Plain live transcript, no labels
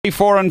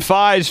4 and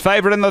 5's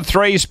favourite in the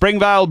 3,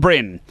 Springvale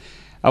Bryn.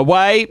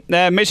 Away,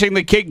 missing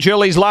the kick,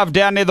 Julie's Love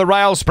down near the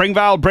rail.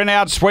 Springvale Bryn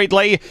out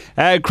sweetly.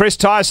 Chris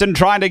Tyson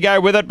trying to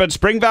go with it, but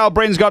Springvale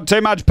Bryn's got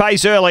too much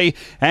pace early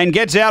and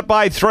gets out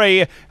by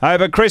 3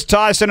 over Chris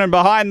Tyson, and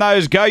behind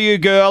those, Go You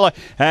Girl.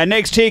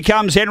 Next, here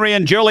comes Henry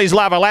and Julie's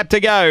Love, a lap to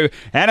go.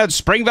 And it's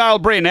Springvale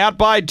Bryn out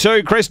by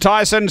 2. Chris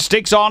Tyson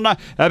sticks on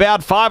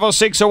about 5 or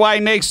 6 away.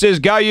 Next is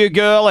Go You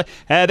Girl.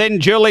 Then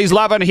Julie's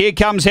Love, and here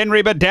comes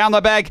Henry, but down the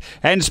back.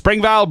 And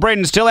Springvale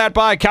Bryn still out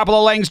by a couple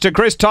of lengths to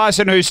Chris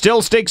Tyson, who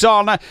still sticks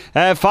on.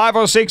 5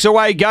 or 6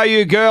 away, Go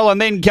You Girl,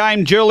 and then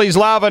came Julie's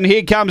Love, and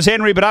here comes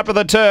Henry, but up to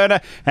the turn,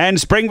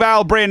 and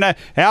Springvale Bryn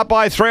out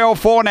by 3 or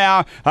 4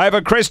 now over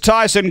Chris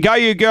Tyson. Go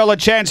You Girl a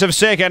chance of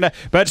second,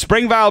 but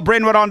Springvale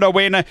Bryn went on to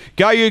win.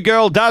 Go You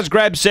Girl does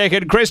grab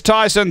second, Chris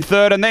Tyson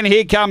third, and then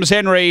here comes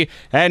Henry,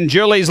 and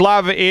Julie's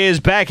Love is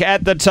back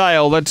at the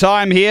tail. The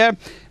time here,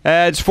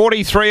 it's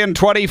 43 and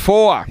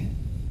 24.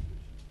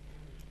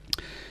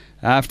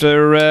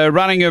 After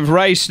running of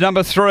race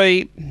number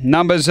 3,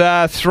 numbers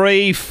are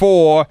 3,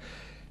 4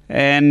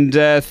 and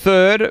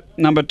 3rd.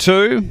 Number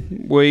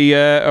 2, we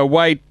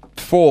await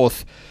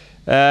 4th.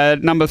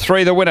 Number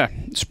 3, the winner,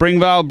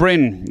 Springvale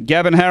Bryn.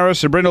 Gavin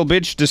Harris, a Brindle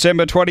Bitch,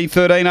 December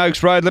 2013,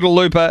 Oaks Road, Little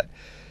Looper.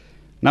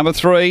 Number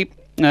 3,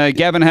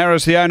 Gavin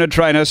Harris, the owner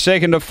trainer.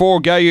 2nd to 4,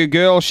 Go You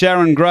Girl,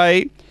 Sharon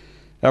Gray.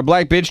 A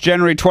Black Bitch,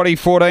 January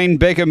 2014,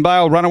 Beckham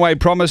Bale, Runaway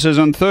Promises.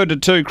 And 3rd to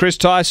 2, Chris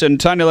Tyson,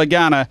 Tony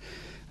Lagana.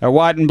 A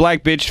White and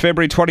Black Bitch,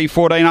 February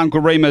 2014,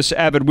 Uncle Remus,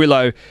 Avid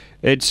Willow.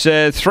 It's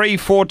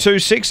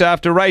 3-4-2-6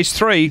 after race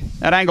 3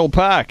 at Angle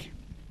Park.